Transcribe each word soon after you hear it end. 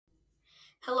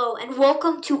Hello, and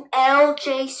welcome to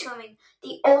LJ Swimming,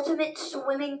 the ultimate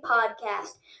swimming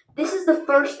podcast. This is the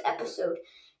first episode,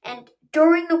 and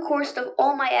during the course of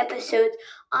all my episodes,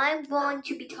 I'm going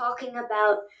to be talking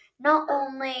about not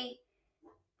only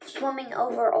swimming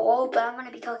overall, but I'm going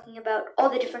to be talking about all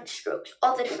the different strokes,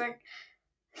 all the different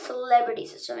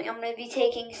celebrities of swimming. I'm going to be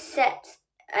taking sets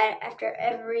after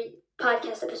every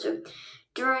podcast episode.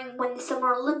 During when the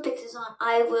Summer Olympics is on,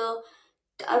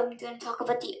 I'm going to talk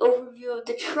about the overview of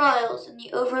the trials and the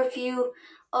overview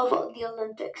of the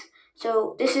Olympics.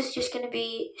 So this is just going to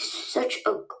be such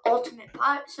a ultimate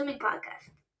swimming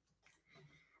podcast.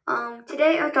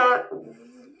 Today I thought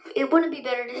it wouldn't be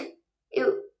better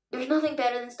there's nothing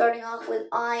better than starting off with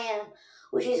I am,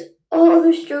 which is all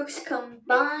the strokes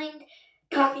combined,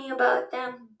 talking about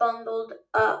them bundled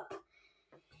up.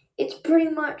 It's pretty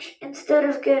much, instead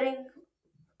of getting a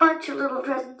bunch of little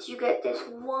presents, you get this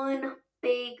one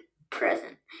big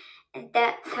present. And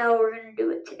that's how we're going to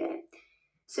do it today.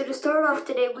 So to start off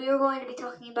today, we are going to be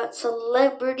talking about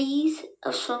celebrities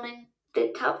of swimming,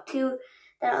 the top two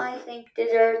that I think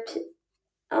deserve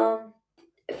for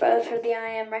the I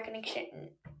am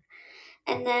recognition.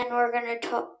 And then we're going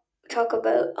to talk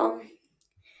about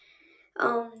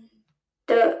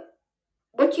the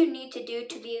what you need to do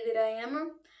to be a good I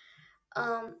ammer.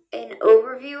 An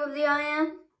overview of the I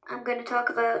am. I'm going to talk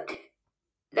about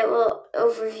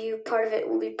overview part of it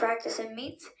will be practice and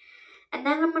meets. And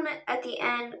then I'm at the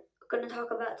end,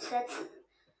 talk about sets.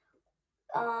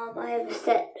 I have a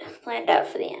set planned out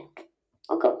for the end.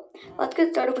 Okay, let's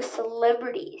get started with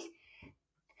celebrities.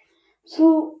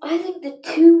 So I think the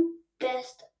two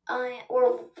best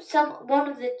some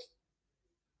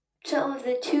of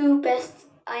the two best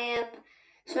I am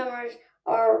swimmers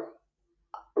are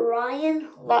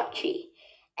Ryan Lochte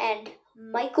and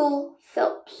Michael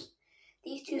Phelps.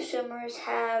 These two swimmers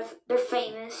they're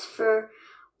famous for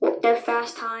their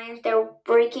fast times, their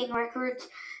breaking records,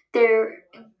 their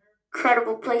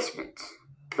incredible placements.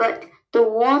 But the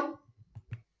one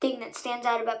thing that stands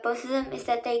out about both of them is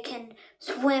that they can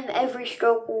swim every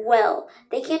stroke well.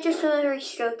 They can't just swim every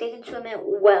stroke, they can swim it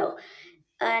well.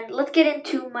 And let's get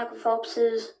into Michael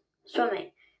Phelps's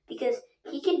swimming, because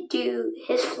he can do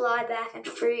his fly back and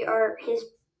free are his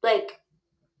skyrocketing.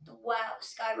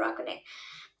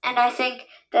 And I think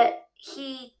that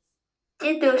he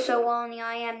did those so well in the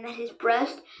I am that his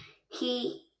breast,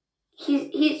 he's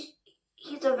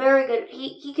a very good,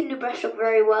 he can do breaststroke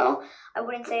very well. I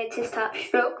wouldn't say it's his top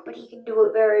stroke, but he can do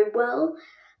it very well.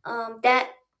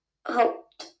 That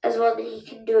helped as well that he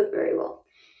can do it very well.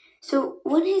 So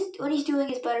when he's doing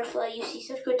his butterfly, you see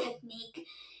such good technique.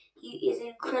 He is an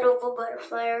incredible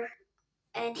butterflyer,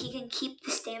 and he can keep the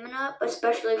stamina up,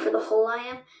 especially for the whole I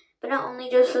am, but not only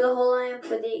just for the whole I am,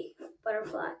 for the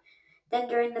butterfly. Then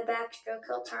during the backstroke,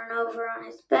 he'll turn over on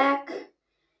his back.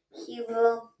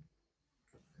 He'll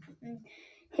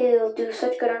do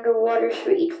such good underwaters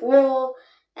for each wall,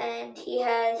 and he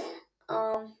has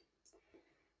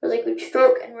really good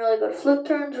stroke and really good flip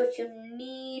turns, which you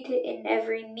need in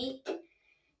every meet.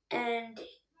 And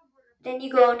then you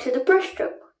go on to the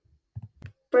breaststroke.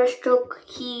 Breaststroke,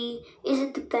 he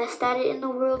isn't the best at it in the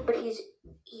world, but he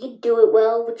can do it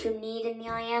well, which you need in the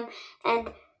I am.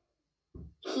 And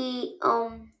he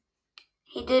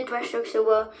did breaststroke so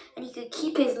well, and he could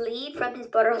keep his lead from his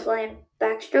butterfly and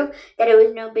backstroke, that it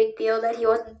was no big deal that he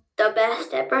wasn't the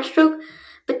best at breaststroke.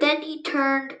 But then he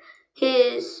turned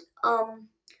his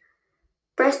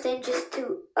breast in just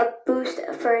to a boost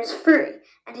for his free,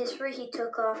 and his free he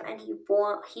took off, and he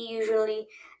won. He usually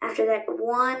after that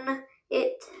won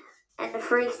it, and the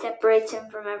free separates him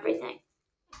from everything.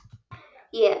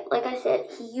 Yeah, like I said,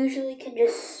 he usually can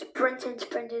just sprint his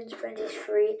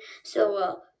free so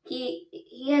well. He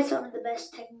has some of the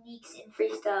best techniques in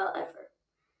freestyle ever.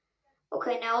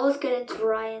 Okay, now let's get into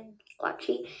Ryan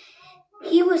Lochte.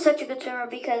 He was such a good swimmer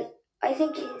because I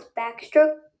think his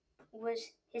backstroke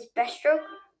was his best stroke,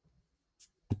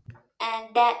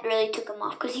 and that really took him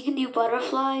off because he can do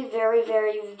butterfly very,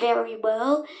 very, very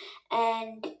well,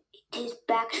 and his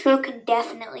backstroke can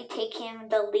definitely take him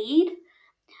the lead.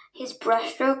 His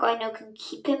breaststroke, I know, can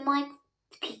keep him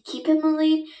the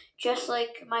lead, just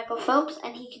like Michael Phelps,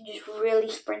 and he can just really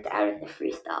sprint out in the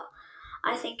freestyle.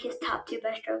 I think his top two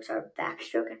best strokes are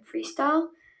backstroke and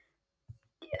freestyle.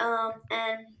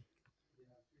 And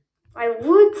I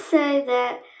would say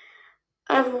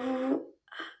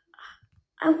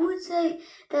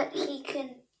that he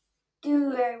can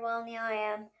do very well in the I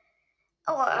am.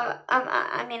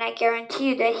 I guarantee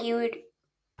you that he would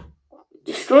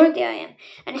destroy the I am,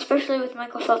 and especially with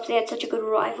Michael Phelps, they had such a good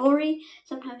rivalry.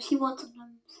 Sometimes he won,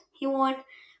 sometimes he won.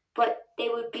 but they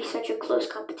would be such a close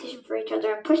competition for each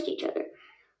other and pushed each other.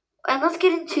 And let's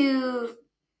get into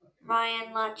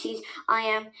Ryan Loche's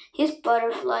IM. His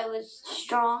butterfly was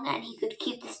strong and he could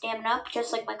keep the stamina up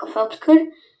just like Michael Phelps could.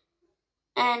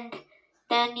 And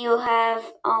then you have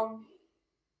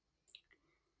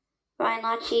Ryan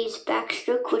Loche's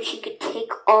backstroke, which he could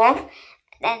take off,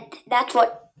 and that's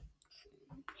what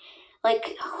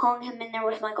hung him in there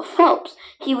with Michael Phelps.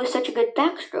 He was such a good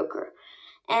backstroker,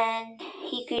 and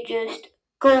he could just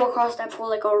go across that pool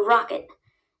like a rocket.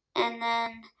 And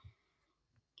then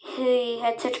he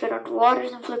had such good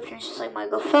underwaters and flip turns just like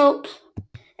Michael Phelps.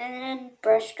 And then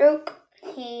breaststroke,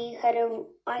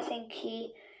 I think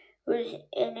he was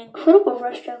an incredible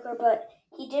breaststroker, but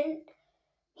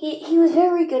he was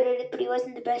very good at it, but he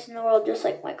wasn't the best in the world, just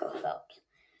like Michael Phelps.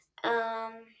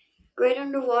 Great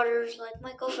underwaters like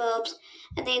Michael Phelps,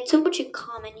 and they had so much in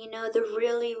common, the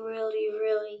really, really,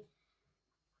 really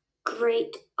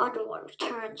great underwater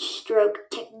turn, stroke,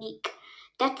 technique.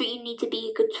 That's what you need to be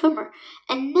a good swimmer.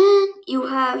 And then you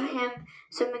have him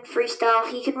swimming freestyle.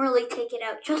 He can really take it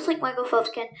out, just like Michael Phelps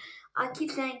can. I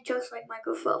keep saying just like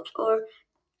Michael Phelps, or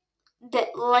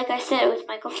that, like I said, it was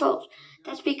Michael Phelps.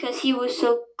 That's because he was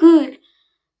so good,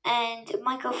 and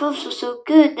Michael Phelps was so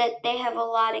good that they have a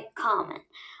lot in common.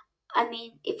 I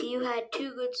mean, if you had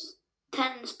two good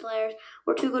tennis players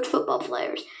or two good football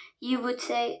players, you would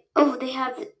say, oh, they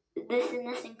have this and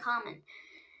this in common.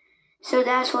 So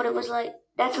that's what it was like.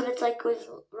 That's what it's like with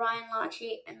Ryan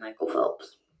Lochte and Michael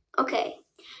Phelps. Okay,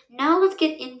 now let's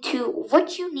get into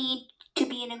what you need to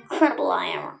be an incredible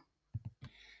IMer.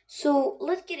 So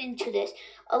let's get into this.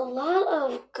 A lot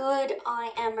of good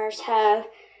IMers have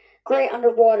great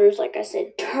underwaters, like I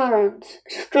said, turns,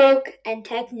 stroke, and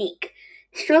technique.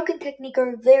 Stroke and technique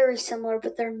are very similar,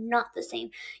 but they're not the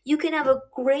same. You can have a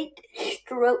great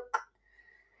stroke,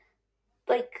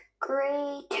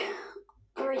 great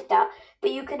freestyle,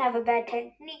 but you can have a bad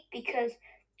technique because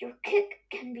your kick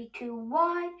can be too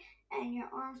wide and your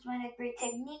arms might have great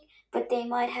technique, but they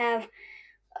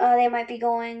might be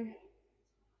going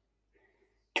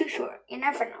too short. You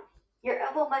never know. Your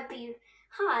elbow might be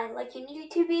high like you need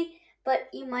it to be, but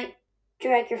you might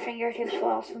drag your fingertips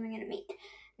while swimming in a meet.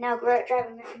 Now,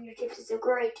 driving your fingertips is a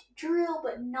great drill,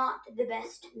 but not the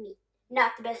best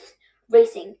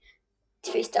racing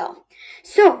freestyle.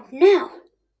 So now,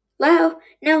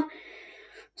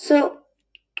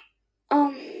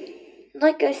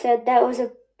 like I said, that was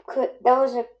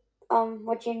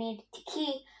what you need to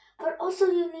key, but also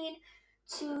you need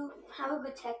to have a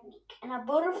good technique. And a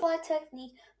butterfly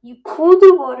technique, you pull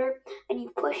the water and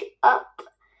you push up,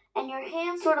 and your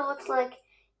hand sort of looks like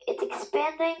it's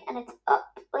expanding and it's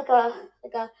up, like a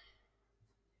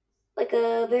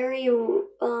very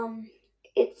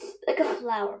it's like a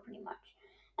flower pretty much,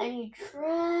 and you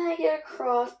drag it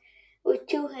across with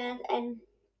two hands, and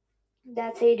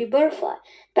that's how you do butterfly.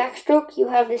 Backstroke, you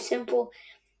have this simple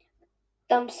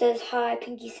thumb says hi,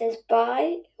 pinky says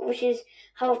bye, which is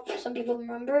how some people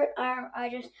remember it.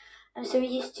 I'm so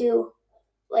used to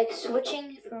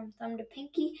switching from thumb to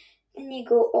pinky, and you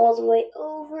go all the way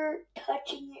over,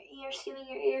 touching your ear, skimming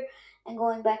your ear, and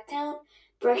going back down.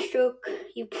 Breaststroke,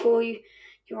 you pull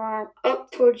your arm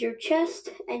up towards your chest,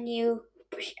 and you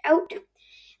push out.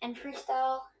 And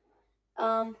freestyle,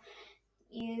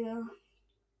 you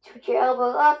put your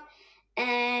elbow up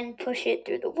and push it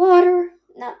through the water,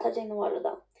 not touching the water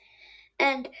though.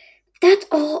 And that's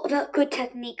all about good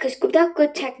technique, because without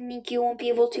good technique, you won't be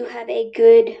able to have a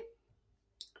good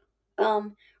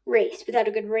race. Without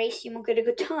a good race, you won't get a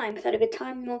good time. Without a good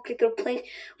time, you won't get a good place.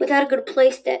 Without a good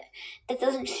place, that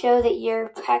doesn't show that you're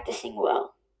practicing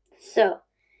well. So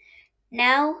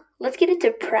now let's get into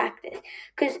practice,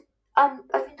 because I've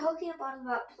been talking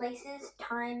about places,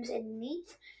 times, and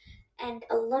meets, and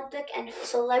Olympic and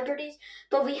celebrities,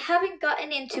 but we haven't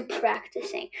gotten into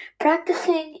practicing.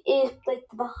 Practicing is like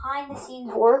behind the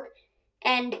scenes work,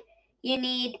 and you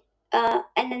need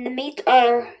and then the meets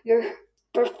are your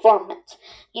performance.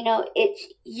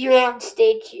 You're on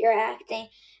stage, you're acting,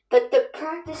 but the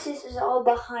practices is all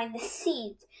behind the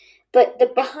scenes. But the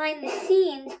behind the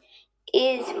scenes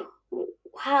is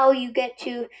how you get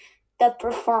to the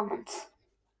performance.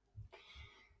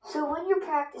 So when you're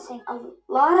practicing, a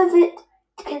lot of it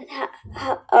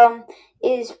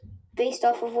is based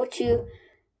off of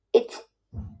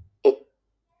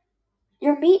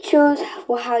your meet shows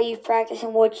how you've practiced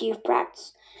and what you've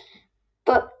practiced.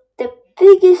 But the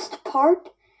biggest part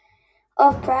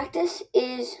of practice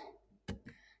is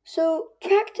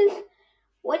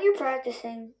when you're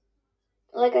practicing,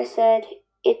 like I said,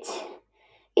 it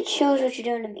shows what you're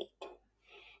doing to meet.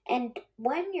 And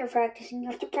when you're practicing, you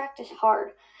have to practice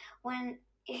hard.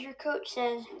 if your coach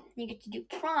says you get to do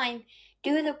prime,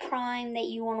 do the prime that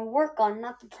you want to work on,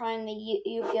 not the prime that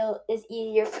you feel is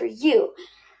easier for you.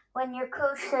 When your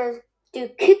coach says do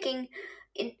kicking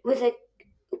with a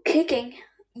kicking,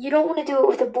 you don't want to do it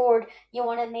with a board. You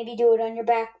want to maybe do it on your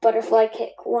back, butterfly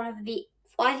kick.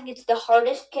 I think it's the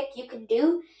hardest kick you can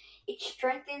do. It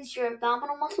strengthens your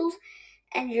abdominal muscles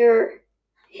and your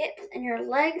hips and your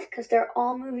legs because they're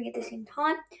all moving at the same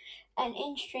time. And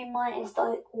in streamline is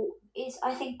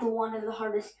I think the one of the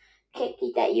hardest kick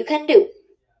that you can do.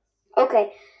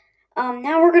 Okay,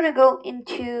 now we're gonna go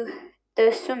into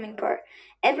the swimming part.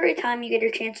 Every time you get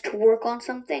a chance to work on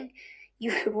something, you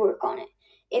should work on it.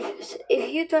 If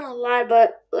you've done a lot about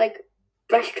like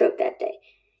breaststroke that day,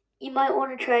 you might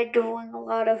want to try doing a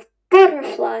lot of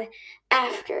butterfly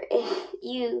after.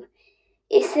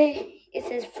 It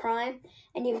says prime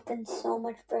and you've done so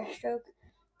much breaststroke,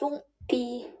 don't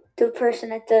be the person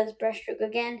that does breaststroke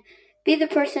again. Be the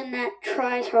person that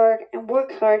tries hard and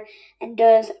works hard and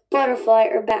does butterfly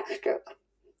or backstroke.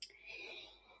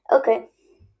 Okay,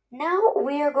 now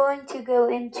we are going to go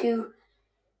into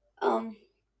now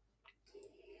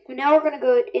we're going to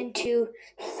go into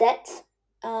sets.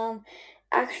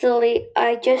 Actually,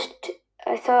 I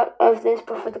thought of this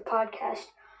before the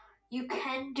podcast. You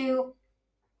can do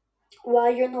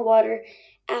while you're in the water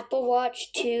Apple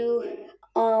Watch to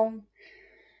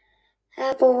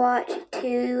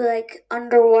like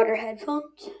underwater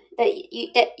headphones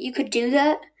that you could do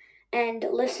that and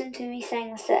listen to me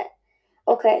saying the set.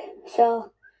 Okay,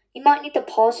 so you might need to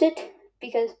pause it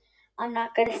because I'm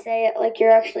not gonna say it like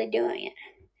you're actually doing it.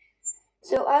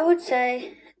 So I would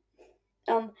say,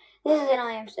 this is an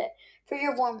I am set. For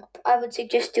your warm up, I would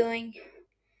suggest doing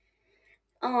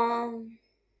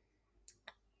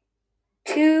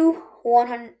two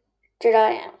 100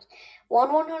 IMs.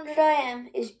 One 100 IM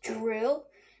is drill,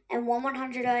 and one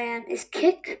 100 IM is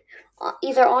kick,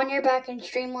 either on your back and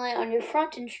streamline, on your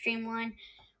front and streamline,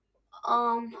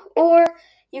 or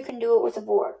you can do it with a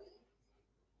board.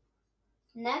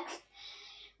 Next,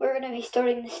 we're going to be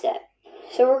starting the set.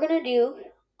 So we're going to do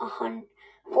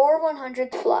 4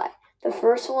 100s fly. The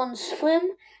first one's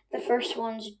swim, the first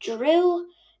one's drill,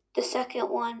 the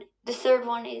third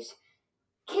one is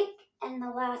kick, and the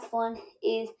last one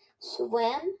is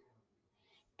swim.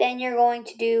 Then you're going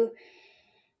to do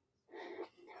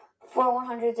 4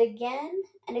 100s again,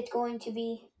 and it's going to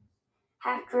be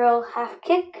half drill, half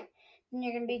kick. Then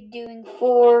you're going to be doing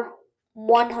 4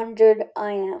 100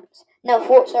 IMs. No,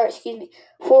 4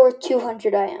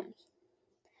 200 IMs.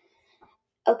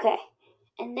 Okay,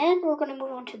 and then we're going to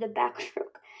move on to the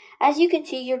backstroke. As you can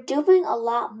see, you're doing a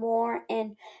lot more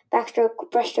in backstroke,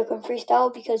 breaststroke, and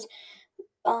freestyle because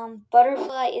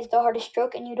butterfly is the hardest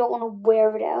stroke and you don't want to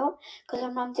wear it out because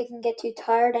sometimes it can get too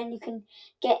tired and you can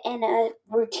get in a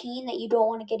routine that you don't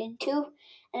want to get into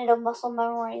and it'll muscle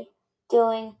memory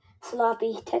doing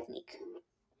sloppy technique.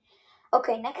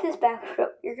 Okay, next is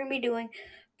backstroke. You're going to be doing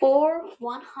 4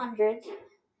 100s,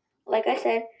 like I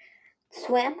said,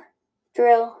 swim,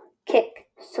 drill, kick,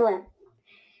 swim.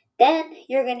 Then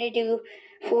you're going to do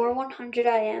 4 100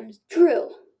 IMs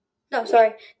drill. No,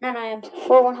 sorry, not IMs,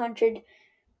 4 100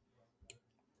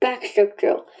 backstroke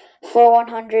drill, 4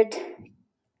 100s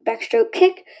backstroke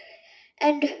kick,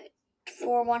 and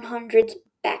 4 100s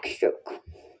backstroke.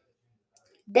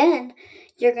 Then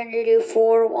you're going to do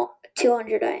 4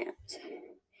 200 IMs.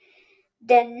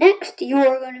 Then next you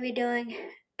are going to be doing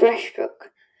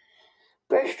breaststroke.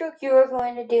 Breaststroke you are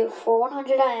going to do 4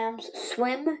 100 IMs,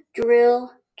 swim,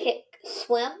 drill, kick,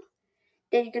 swim.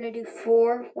 Then you're going to do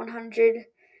 4 100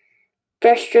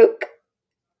 breaststroke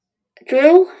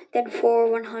drill, then 4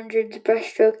 100s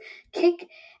breaststroke kick,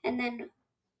 and then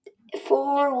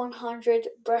 4 100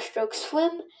 breaststroke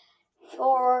swim,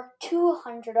 4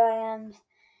 200 IMs,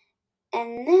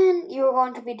 and then you're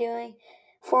going to be doing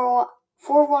 4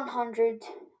 100s.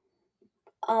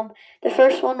 The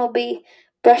first one will be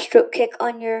breaststroke kick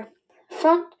on your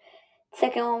front.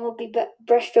 Second one will be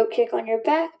breaststroke kick on your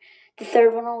back. The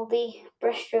third one will be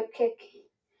breaststroke kick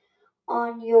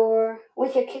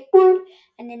with your kickboard,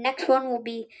 and the next one will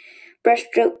be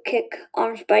breaststroke kick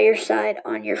arms by your side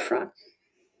on your front.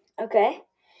 Okay?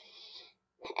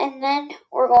 And then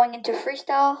we're going into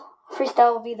freestyle.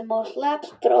 Freestyle will be the most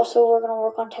laps, but also we're going to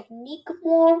work on technique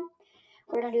more.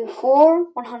 We're going to do 4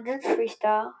 100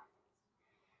 freestyle,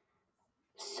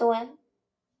 swim,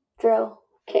 drill,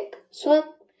 kick, swim.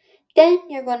 Then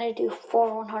you're going to do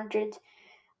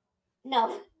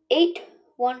 8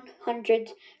 100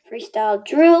 freestyle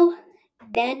drill.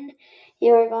 Then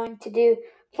you're going to do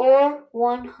 4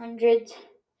 100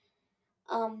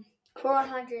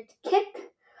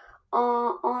 kick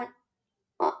on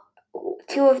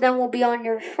two of them will be on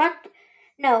your front.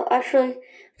 No, actually,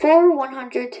 4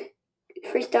 100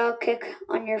 freestyle kick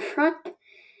on your front,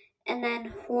 and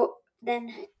then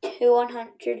two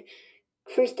 100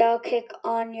 freestyle kick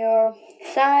on your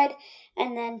side,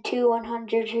 and then two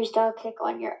 100 freestyle kick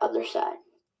on your other side.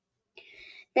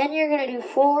 Then you're going to do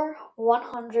 4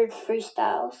 100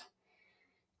 freestyles,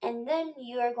 and then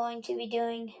you are going to be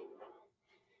doing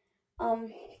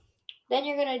then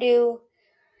you're going to do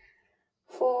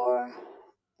 4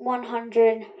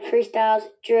 100 freestyles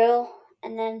drill,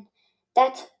 and then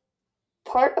that's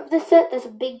part of the set. That's a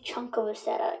big chunk of a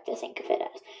set, I like to think of it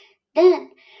as.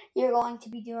 Then you're going to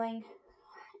be doing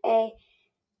then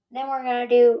we're going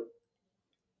to do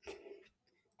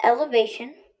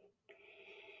elevation.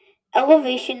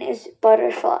 Elevation is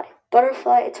butterfly.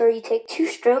 Butterfly, it's where you take 2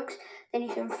 strokes, then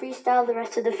you can freestyle the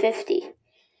rest of the 50.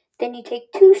 Then you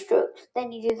take 2 strokes,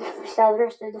 then you do the freestyle the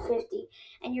rest of the 50.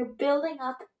 And you're building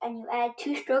up, and you add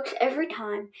 2 strokes every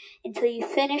time until you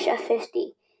finish a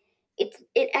 50.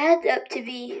 It adds up to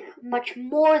be much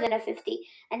more than a 50,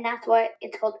 and that's why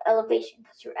it's called elevation,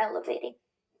 because you're elevating.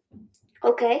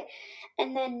 Okay,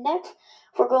 and then next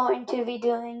we're going to be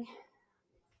doing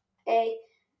a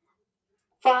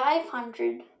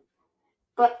 500,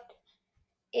 but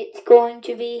it's going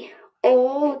to be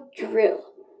all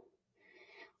drill,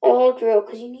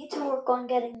 because you need to work on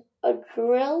getting a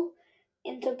drill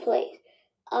into place.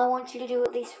 I want you to do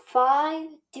at least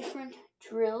 5 different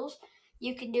drills.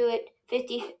 You can do it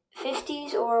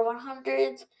 50s or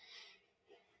 100s,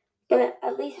 but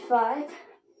at least 5.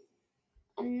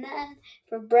 And then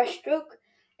for breaststroke,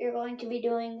 you're going to be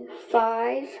doing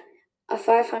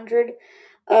 500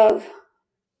 of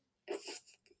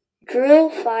drill,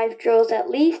 5 drills at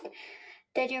least.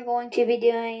 Then you're going to be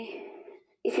doing,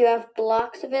 if you have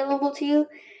blocks available to you,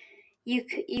 you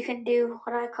can do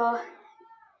what I call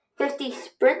 50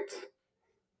 sprints,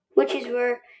 which is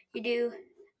where you do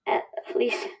at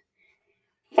least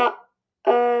 5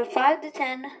 to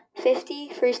 10 50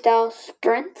 freestyle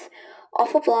sprints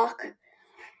off a block,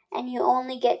 and you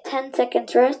only get 10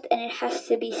 seconds rest, and it has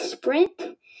to be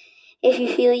sprint. If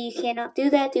you feel you cannot do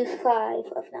that, do 5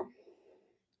 of them.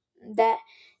 That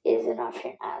is an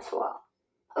option as well.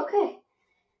 Okay,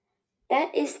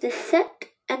 that is the set.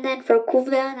 And then for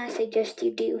cooldown, I suggest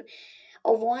you do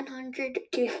a 100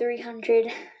 to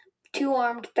 300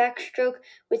 two-armed backstroke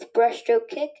with breaststroke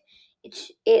kick.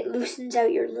 It loosens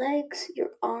out your legs,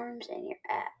 your arms, and your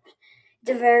abs.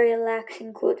 It's a very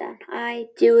relaxing cooldown. I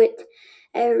do it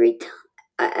every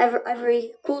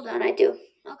cooldown I do.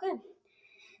 Okay.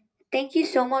 Thank you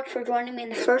so much for joining me in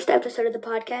the first episode of the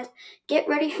podcast. Get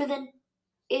ready for the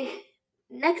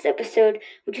next episode,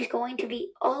 which is going to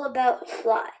be all about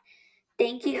fly.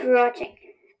 Thank you for watching.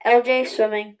 LJ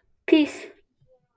Swimming. Peace.